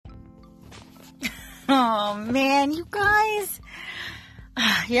Oh, man, you guys.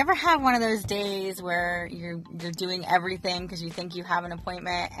 You ever have one of those days where you're doing everything because you think you have an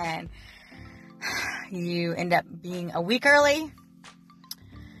appointment and you end up being a week early?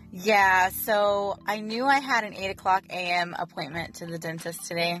 Yeah, so I knew I had an 8 o'clock a.m. appointment to the dentist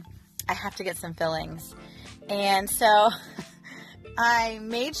today. I have to get some fillings. And so I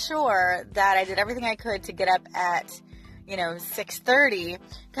made sure that I did everything I could to get up at 6:30,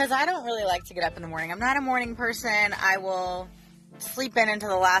 because I don't really like to get up in the morning. I'm not a morning person. I will sleep in until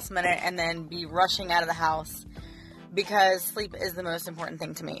the last minute and then be rushing out of the house, because sleep is the most important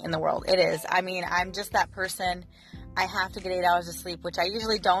thing to me in the world. It is. I mean, I'm just that person. I have to get 8 hours of sleep, which I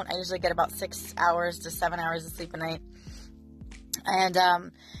usually don't. I usually get about 6 hours to 7 hours of sleep a night.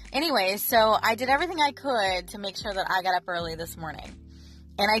 And anyway, so I did everything I could to make sure that I got up early this morning.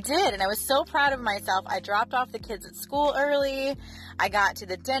 And I did, and I was so proud of myself. I dropped off the kids at school early. I got to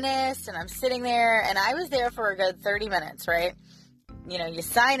the dentist, and I'm sitting there, and I was there for a good 30 minutes, right? You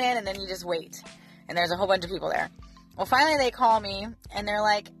sign in, and then you just wait. And there's a whole bunch of people there. Well, finally they call me, and they're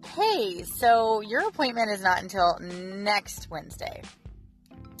like, hey, so your appointment is not until next Wednesday.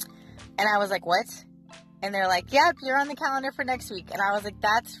 And I was like, what? And they're like, yep, you're on the calendar for next week. And I was like,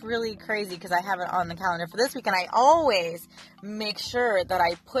 that's really crazy, because I have it on the calendar for this week. And I always make sure that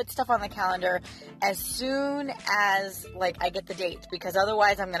I put stuff on the calendar as soon as, I get the date, because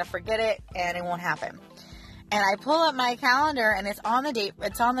otherwise I'm going to forget it and it won't happen. And I pull up my calendar, and it's on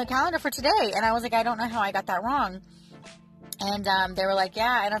the calendar for today. And I was like, I don't know how I got that wrong. And they were like,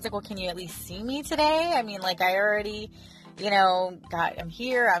 yeah. And I was like, well, can you at least see me today? I mean, I already, I'm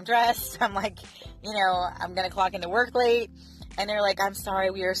here, I'm dressed. I'm like, I'm going to clock into work late. And they're like, I'm sorry,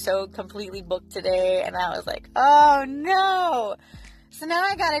 we are so completely booked today. And I was like, oh no. So now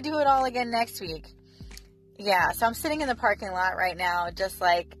I got to do it all again next week. Yeah. So I'm sitting in the parking lot right now, just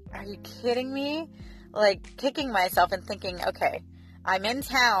like, are you kidding me? Kicking myself and thinking, okay, I'm in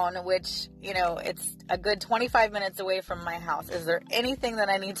town, which, it's a good 25 minutes away from my house. Is there anything that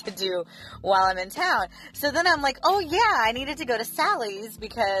I need to do while I'm in town? So then I'm like, oh yeah, I needed to go to Sally's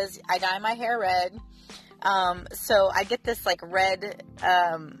because I dye my hair red. So I get this red,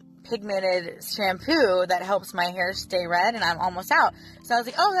 pigmented shampoo that helps my hair stay red, and I'm almost out. So I was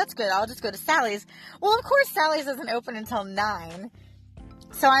like, oh, that's good. I'll just go to Sally's. Well, of course, Sally's doesn't open until 9.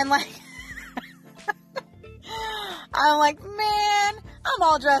 So I'm like, man, I'm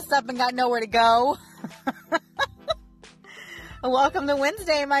all dressed up and got nowhere to go. Welcome to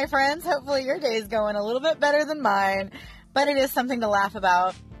Wednesday, my friends. Hopefully your day is going a little bit better than mine, but it is something to laugh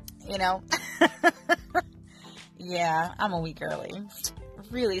about, Yeah, I'm a week early. It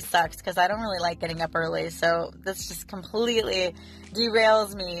really sucks because I don't really like getting up early, so this just completely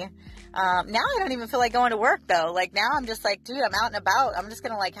derails me. Now I don't even feel like going to work, though. Now I'm just like, dude, I'm out and about. I'm just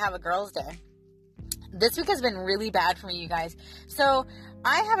going to have a girl's day. This week has been really bad for me, you guys. So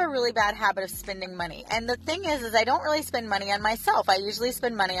I have a really bad habit of spending money. And the thing is I don't really spend money on myself. I usually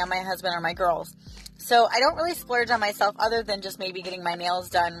spend money on my husband or my girls. So I don't really splurge on myself other than just maybe getting my nails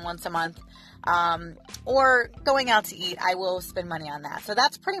done once a month. Or going out to eat. I will spend money on that. So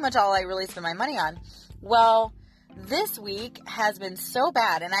that's pretty much all I really spend my money on. Well, this week has been so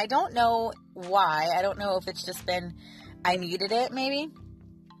bad. And I don't know why. I don't know if it's just been, I needed it maybe.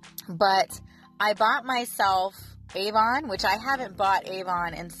 But I bought myself Avon, which I haven't bought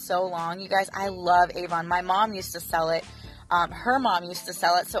Avon in so long. You guys, I love Avon. My mom used to sell it. Her mom used to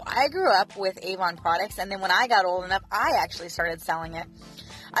sell it. So I grew up with Avon products. And then when I got old enough, I actually started selling it.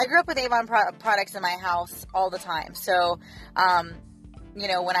 I grew up with Avon products in my house all the time. So,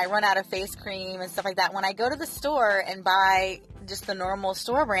 when I run out of face cream and stuff like that, when I go to the store and buy just the normal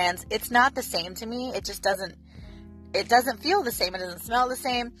store brands, it's not the same to me. It just doesn't feel the same. It doesn't smell the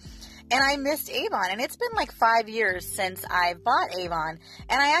same. And I missed Avon, and it's been 5 years since I bought Avon.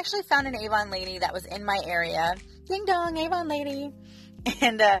 And I actually found an Avon lady that was in my area. Ding dong, Avon lady.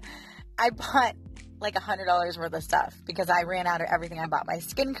 And I bought $100 worth of stuff because I ran out of everything. I bought my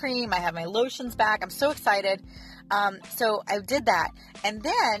skin cream. I have my lotions back. I'm so excited. So I did that. And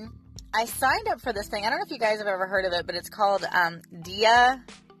then I signed up for this thing. I don't know if you guys have ever heard of it, but it's called Dia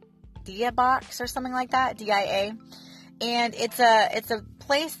Box or something like that. DIA. And it's a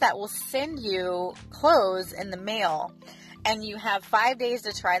place that will send you clothes in the mail, and you have 5 days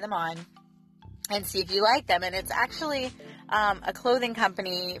to try them on and see if you like them. And it's actually a clothing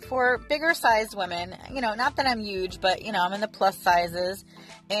company for bigger sized women. Not that I'm huge, but I'm in the plus sizes.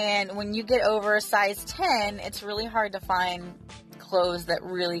 And when you get over size 10, it's really hard to find clothes that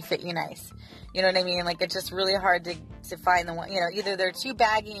really fit you nice. You know what I mean? It's just really hard to find the one, either they're too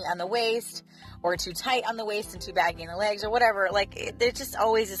baggy on the waist or too tight on the waist and too baggy in the legs or whatever. They're just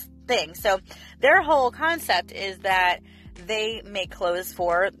always thing. So their whole concept is that they make clothes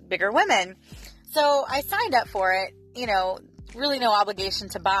for bigger women. So I signed up for it, really no obligation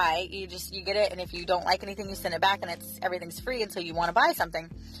to buy. You get it. And if you don't like anything, you send it back, and everything's free until you want to buy something.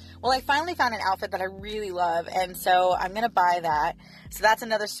 Well, I finally found an outfit that I really love, and so I'm going to buy that. So that's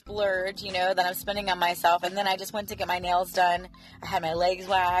another splurge, that I'm spending on myself. And then I just went to get my nails done. I had my legs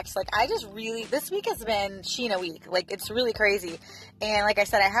waxed. This week has been Sheena week. It's really crazy. And like I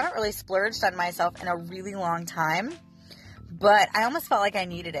said, I haven't really splurged on myself in a really long time, but I almost felt like I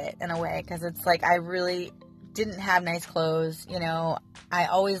needed it in a way, because it's like I really didn't have nice clothes. I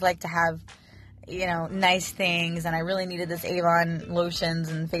always like to have nice things, and I really needed this Avon lotions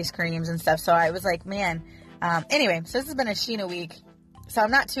and face creams and stuff. So I was like, man, anyway, so this has been a Sheena week. So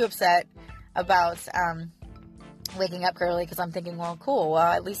I'm not too upset about, waking up early, because I'm thinking, well, cool. Well,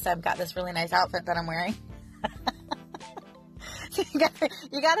 at least I've got this really nice outfit that I'm wearing. So you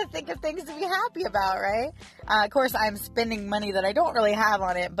got to think of things to be happy about, right? Of course, I'm spending money that I don't really have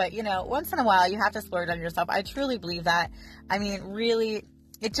on it, but once in a while you have to splurge on yourself. I truly believe that. I mean, really,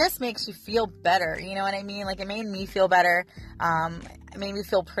 it just makes you feel better. You know what I mean? It made me feel better. It made me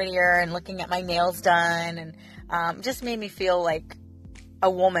feel prettier, and looking at my nails done, and just made me feel like a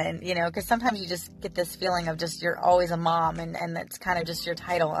woman, because sometimes you just get this feeling of just you're always a mom, and that's kind of just your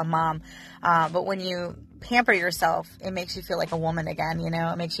title, a mom. But when you pamper yourself, it makes you feel like a woman again.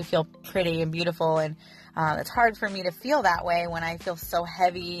 It makes you feel pretty and beautiful, and it's hard for me to feel that way when I feel so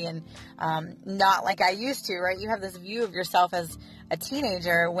heavy and not like I used to, right? You have this view of yourself as a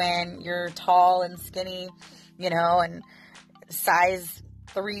teenager when you're tall and skinny, and size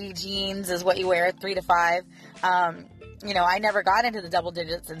 3 jeans is what you wear, 3 to 5. I never got into the double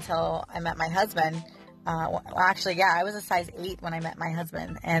digits until I met my husband. I was a size 8 when I met my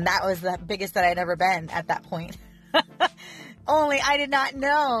husband, and that was the biggest that I'd ever been at that point. Only I did not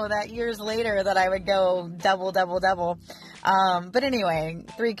know that years later that I would go double. But anyway,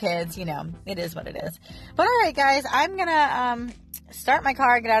 3 kids, it is what it is. But all right, guys, I'm going to start my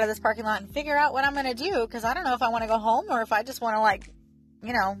car, get out of this parking lot, and figure out what I'm going to do, because I don't know if I want to go home or if I just want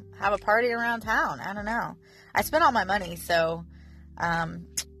to, have a party around town. I don't know. I spent all my money, so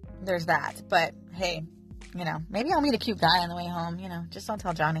there's that. But hey, maybe I'll meet a cute guy on the way home. Just don't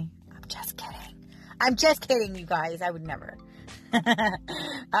tell Johnny. I'm just kidding, you guys. I would never. All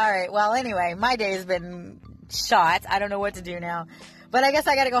right. Well, anyway, my day has been shot. I don't know what to do now, but I guess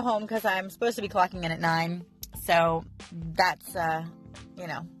I got to go home because I'm supposed to be clocking in at 9. So that's,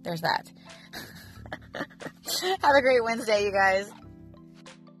 there's that. Have a great Wednesday, you guys.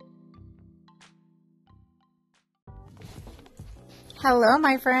 Hello,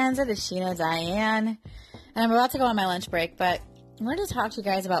 my friends. It is Sheena Diane, and I'm about to go on my lunch break, but I'm going to talk to you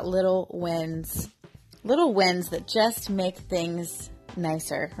guys about little wins that just make things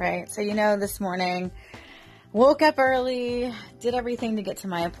nicer, right? So, this morning, woke up early, did everything to get to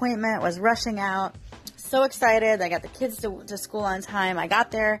my appointment, was rushing out, so excited. I got the kids to school on time. I got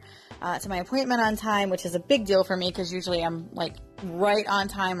there to my appointment on time, which is a big deal for me because usually I'm right on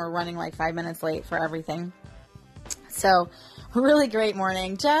time or running 5 minutes late for everything. So, really great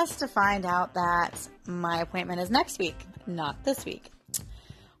morning, just to find out that my appointment is next week, not this week.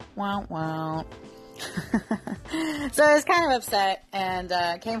 Wow. So I was kind of upset and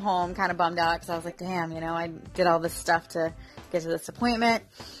came home kind of bummed out because I was like, damn, I did all this stuff to get to this appointment.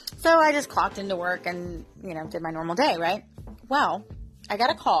 So I just clocked into work and, did my normal day, right? Well, I got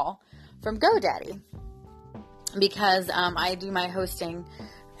a call from GoDaddy because I do my hosting.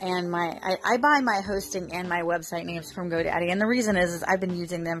 And I buy my hosting and my website names from GoDaddy. And the reason is I've been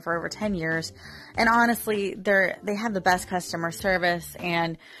using them for over 10 years. And honestly, they have the best customer service.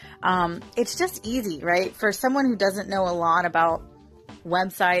 And it's just easy, right? For someone who doesn't know a lot about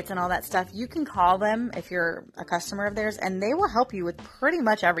websites and all that stuff, you can call them if you're a customer of theirs, and they will help you with pretty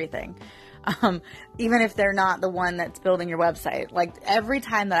much everything. Even if they're not the one that's building your website. Every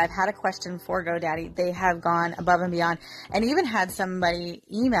time that I've had a question for GoDaddy, they have gone above and beyond, and even had somebody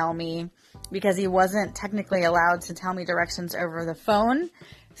email me because he wasn't technically allowed to tell me directions over the phone.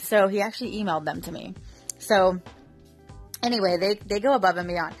 So he actually emailed them to me. So anyway, they go above and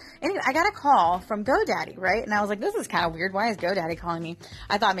beyond. Anyway, I got a call from GoDaddy, right? And I was like, this is kind of weird. Why is GoDaddy calling me?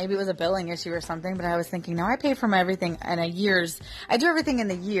 I thought maybe it was a billing issue or something, but I was thinking, no, I pay for everything in I do everything in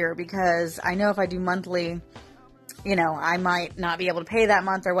the year because I know if I do monthly, I might not be able to pay that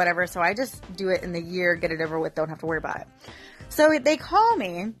month or whatever. So I just do it in the year, get it over with, don't have to worry about it. So they call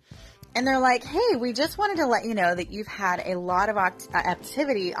me and they're like, hey, we just wanted to let you know that you've had a lot of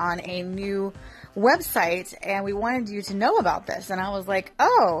activity on a new website, and we wanted you to know about this. And I was like,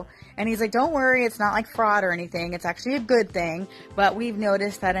 oh. And he's like, don't worry, it's not like fraud or anything. It's actually a good thing. But we've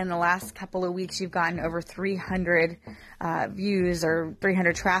noticed that in the last couple of weeks, you've gotten over 300 views or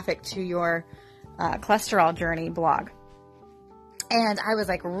 300 traffic to your cholesterol journey blog. And I was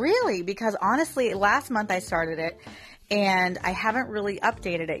like, really? Because honestly, last month I started it, and I haven't really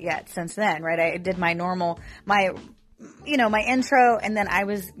updated it yet since then, right? I did my normal, my intro, and then I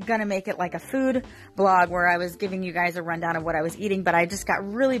was going to make it like a food blog where I was giving you guys a rundown of what I was eating, but I just got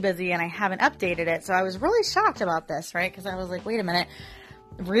really busy and I haven't updated it. So I was really shocked about this, right? Because I was like, wait a minute,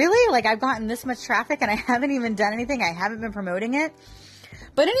 really? Like, I've gotten this much traffic and I haven't even done anything. I haven't been promoting it.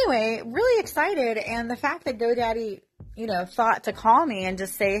 But anyway, really excited. And the fact that GoDaddy, thought to call me and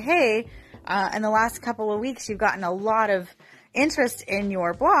just say, hey, in the last couple of weeks, you've gotten a lot of interest in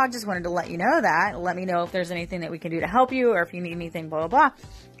your blog. Just wanted to let you know that. Let me know if there's anything that we can do to help you, or if you need anything, blah, blah, blah.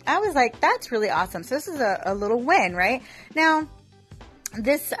 I was like, that's really awesome. So this is a little win, right? Now,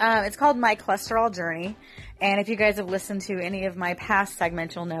 this, it's called My Cholesterol Journey. And if you guys have listened to any of my past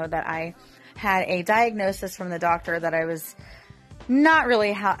segments, you'll know that I had a diagnosis from the doctor that I was not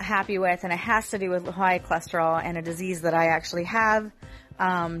really happy with, and it has to do with high cholesterol and a disease that I actually have,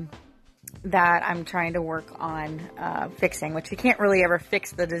 that I'm trying to work on fixing, which you can't really ever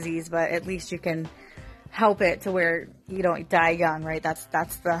fix the disease, but at least you can help it to where you don't die young, right? That's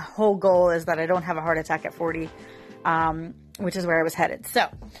the whole goal, is that I don't have a heart attack at 40, which is where I was headed. So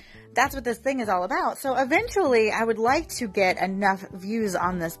that's what this thing is all about. So eventually I would like to get enough views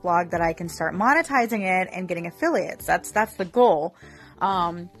on this blog that I can start monetizing it and getting affiliates. That's the goal.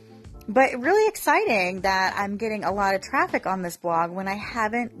 But really exciting that I'm getting a lot of traffic on this blog when I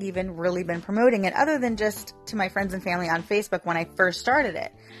haven't even really been promoting it, other than just to my friends and family on Facebook when I first started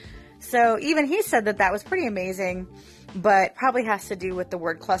it. So even he said that was pretty amazing, but probably has to do with the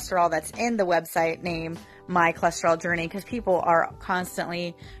word cholesterol that's in the website name, My Cholesterol Journey, because people are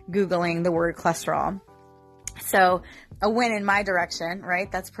constantly Googling the word cholesterol. So a win in my direction,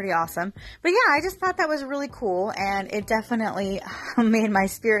 right? That's pretty awesome. But yeah, I just thought that was really cool, and it definitely made my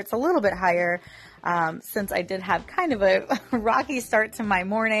spirits a little bit higher, since I did have kind of a rocky start to my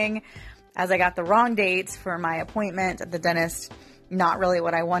morning, as I got the wrong dates for my appointment at the dentist. Not really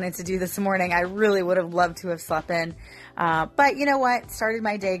what I wanted to do this morning. I really would have loved to have slept in. But you know what? Started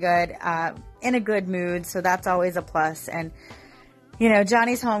my day good, in a good mood. So that's always a plus. And,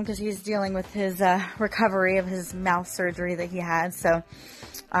 Johnny's home because he's dealing with his recovery of his mouth surgery that he had. So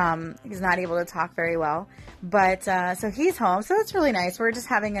he's not able to talk very well. But so he's home. So it's really nice. We're just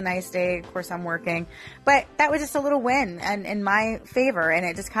having a nice day. Of course, I'm working. But that was just a little win and in my favor. And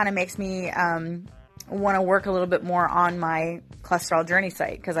it just kind of makes me want to work a little bit more on my cholesterol journey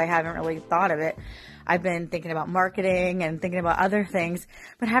site, because I haven't really thought of it. I've been thinking about marketing and thinking about other things,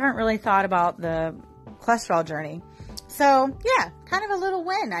 but haven't really thought about the cholesterol journey. So yeah, kind of a little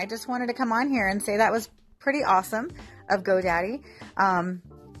win. I just wanted to come on here and say that was pretty awesome of GoDaddy.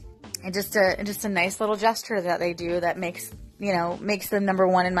 And just a nice little gesture that they do that makes them number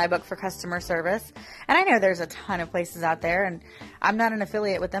one in my book for customer service. And I know there's a ton of places out there, and I'm not an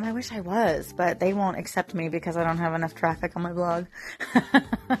affiliate with them. I wish I was, but they won't accept me because I don't have enough traffic on my blog.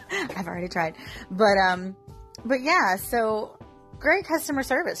 I've already tried. But yeah, so great customer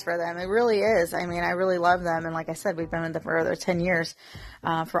service for them. It really is. I mean, I really love them. And like I said, we've been with them for over 10 years,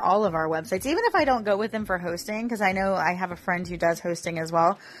 for all of our websites, even if I don't go with them for hosting, because I know I have a friend who does hosting as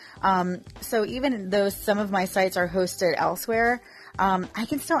well. So even though some of my sites are hosted elsewhere, I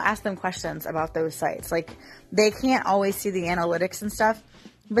can still ask them questions about those sites. Like, they can't always see the analytics and stuff,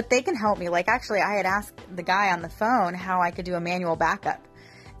 but they can help me. Like, actually, I had asked the guy on the phone how I could do a manual backup,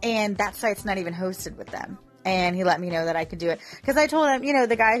 and that site's not even hosted with them. And he let me know that I could do it. Because I told him,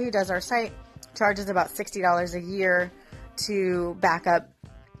 the guy who does our site charges about $60 a year to back up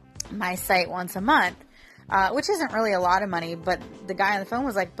my site once a month, which isn't really a lot of money. But the guy on the phone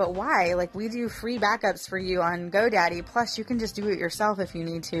was like, but why? Like, we do free backups for you on GoDaddy. Plus, you can just do it yourself if you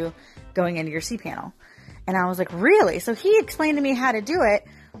need to, going into your cPanel. And I was like, really? So he explained to me how to do it.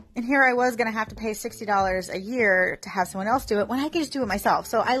 And here I was going to have to pay $60 a year to have someone else do it when I can just do it myself.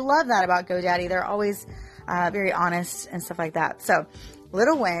 So I love that about GoDaddy. They're always very honest and stuff like that. So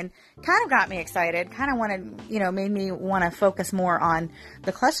little win, kind of got me excited, kind of wanted, made me want to focus more on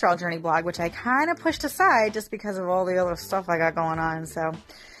the cholesterol journey blog, which I kind of pushed aside just because of all the other stuff I got going on. So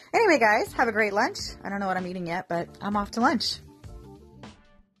anyway, guys, have a great lunch. I don't know what I'm eating yet, but I'm off to lunch.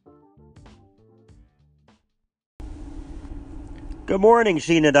 Good morning,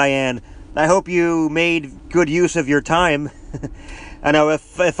 Sheena Diane. I hope you made good use of your time. I know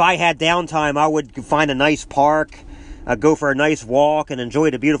if I had downtime, I would find a nice park, go for a nice walk, and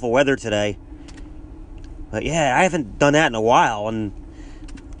enjoy the beautiful weather today. But yeah, I haven't done that in a while, and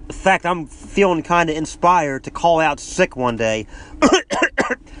in fact, I'm feeling kind of inspired to call out sick one day.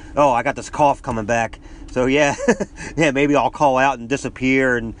 Oh, I got this cough coming back. So yeah, yeah, maybe I'll call out and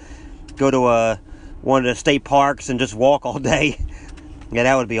disappear and go to one of the state parks and just walk all day. Yeah,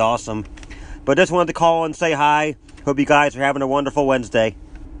 that would be awesome. But just wanted to call and say hi. Hope you guys are having a wonderful Wednesday.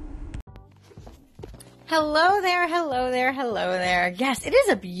 Hello there, hello there, hello there. Yes, it is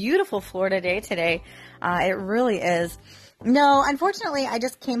a beautiful Florida day today. It really is. No, unfortunately, I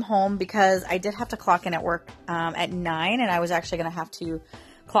just came home because I did have to clock in at work at 9, and I was actually going to have to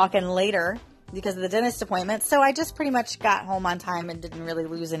clock in later because of the dentist appointment. So I just pretty much got home on time and didn't really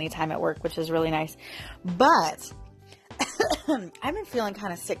lose any time at work, which is really nice. But I've been feeling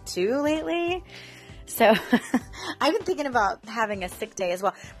kind of sick too lately. So I've been thinking about having a sick day as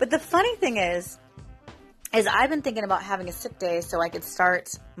well. But the funny thing is I've been thinking about having a sick day so I could start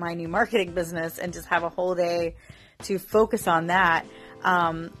my new marketing business and just have a whole day to focus on that,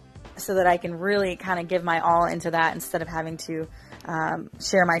 so that I can really kind of give my all into that instead of having to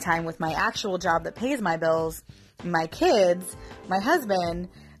share my time with my actual job that pays my bills, my kids, my husband,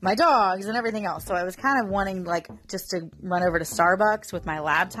 my dogs, and everything else. So I was kind of wanting just to run over to Starbucks with my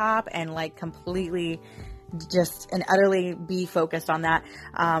laptop and completely just and utterly be focused on that.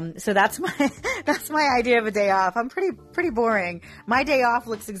 So that's my idea of a day off. I'm pretty boring. My day off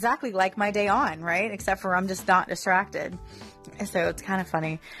looks exactly like my day on, right? Except for I'm just not distracted. So it's kind of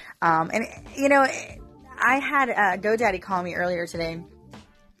funny. And I had GoDaddy call me earlier today,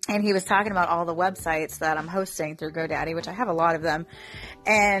 and he was talking about all the websites that I'm hosting through GoDaddy, which I have a lot of them.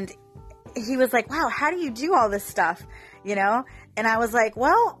 And he was like, wow, how do you do all this stuff? And I was like,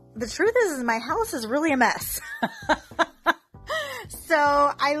 well, the truth is my house is really a mess. So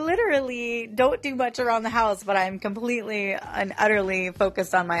I literally don't do much around the house, but I'm completely and utterly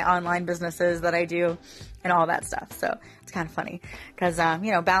focused on my online businesses that I do and all that stuff. So it's kind of funny because,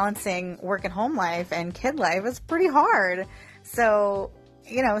 balancing work and home life and kid life is pretty hard. So,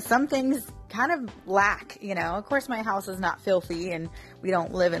 some things kind of lack, of course my house is not filthy and we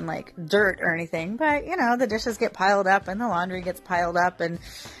don't live in dirt or anything, but the dishes get piled up and the laundry gets piled up, and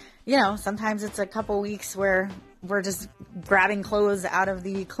sometimes it's a couple weeks where we're just grabbing clothes out of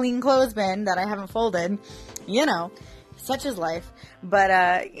the clean clothes bin that I haven't folded, such is life. But,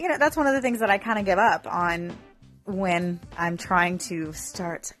 that's one of the things that I kind of give up on when I'm trying to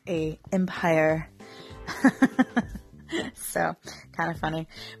start a empire. So kind of funny.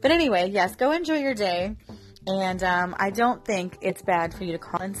 But anyway, yes, go enjoy your day. And I don't think it's bad for you to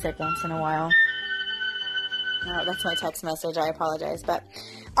call in sick once in a while. Oh, that's my text message. I apologize. But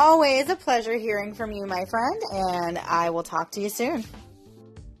always a pleasure hearing from you, my friend. And I will talk to you soon.